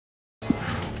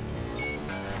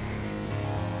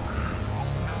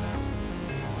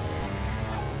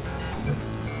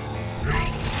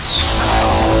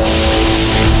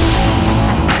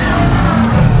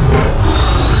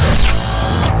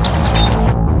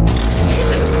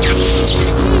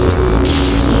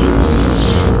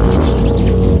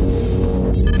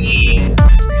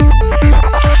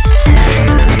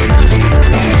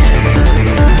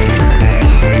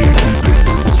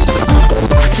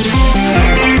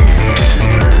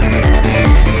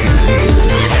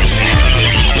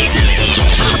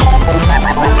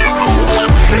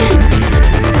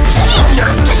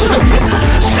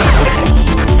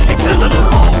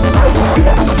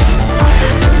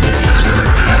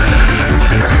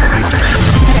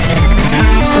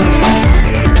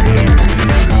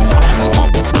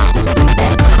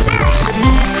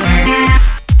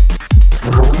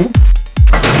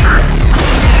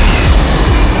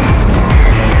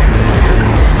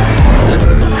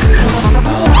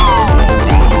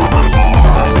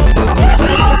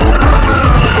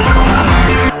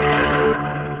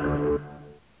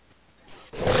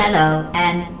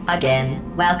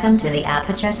Again, welcome to the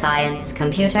Aperture Science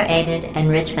Computer-Aided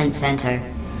Enrichment Center.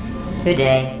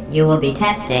 Today, you will be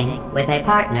testing with a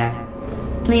partner.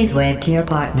 Please wave to your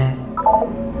partner.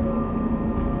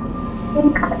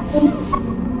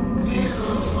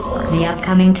 The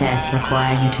upcoming tests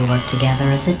require you to work together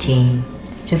as a team.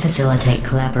 To facilitate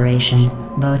collaboration,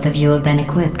 both of you have been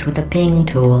equipped with a ping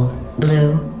tool.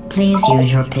 Blue, please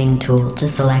use your ping tool to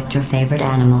select your favorite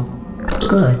animal.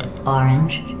 Good.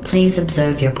 Orange, please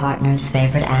observe your partner's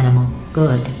favorite animal.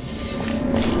 Good.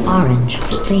 Orange,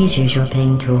 please use your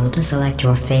ping tool to select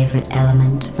your favorite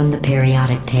element from the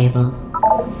periodic table.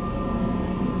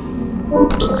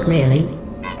 Really?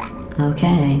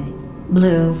 Okay.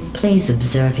 Blue, please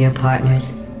observe your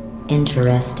partner's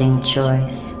interesting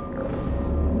choice.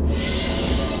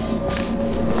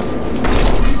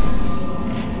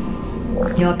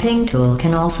 Your ping tool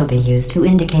can also be used to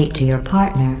indicate to your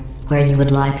partner where you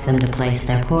would like them to place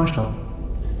their portal.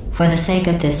 For the sake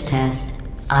of this test,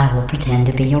 I will pretend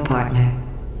to be your partner.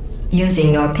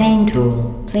 Using your ping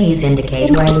tool, please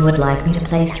indicate where you would like me to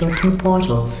place your two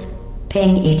portals.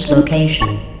 Ping each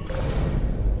location.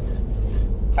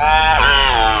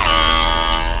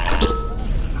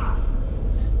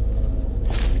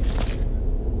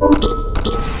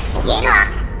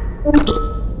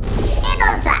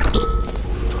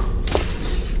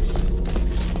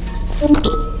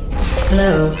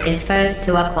 Blue is first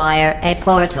to acquire a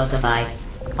portal device.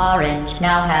 Orange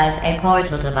now has a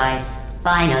portal device.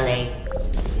 Finally.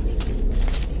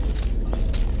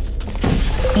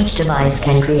 Each device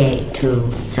can create two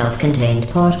self-contained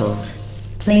portals.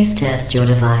 Please test your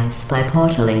device by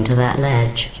portaling to that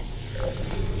ledge.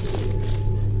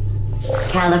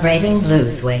 Calibrating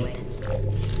Blue's weight.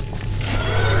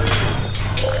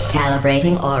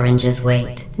 Calibrating Orange's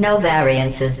weight. No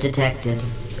variances detected.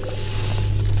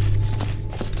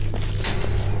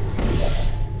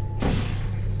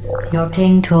 Your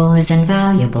ping tool is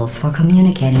invaluable for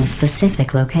communicating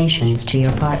specific locations to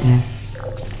your partner.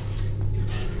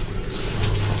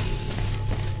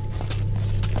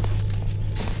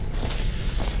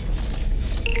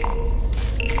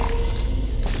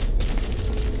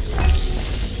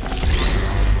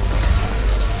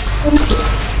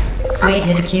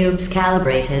 Weighted cubes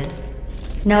calibrated.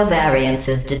 No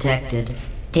variances detected.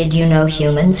 Did you know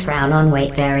humans frown on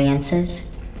weight variances?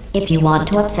 If you want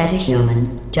to upset a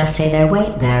human, just say their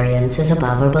weight variance is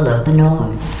above or below the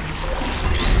norm.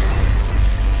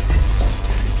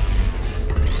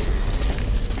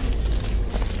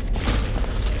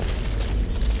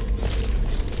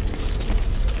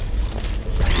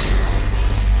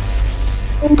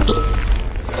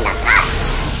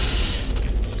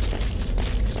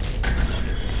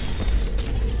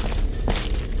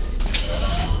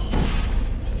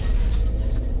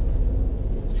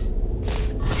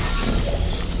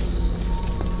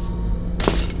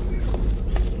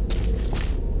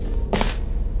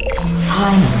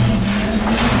 Finally,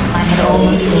 I had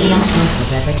almost given up hope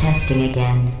of ever testing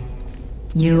again.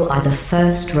 You are the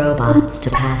first robots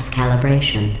to pass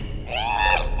calibration.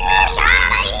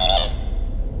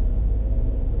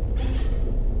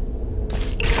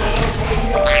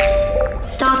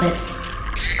 Stop it!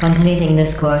 Completing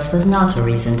this course was not a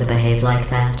reason to behave like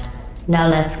that. Now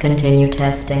let's continue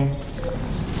testing.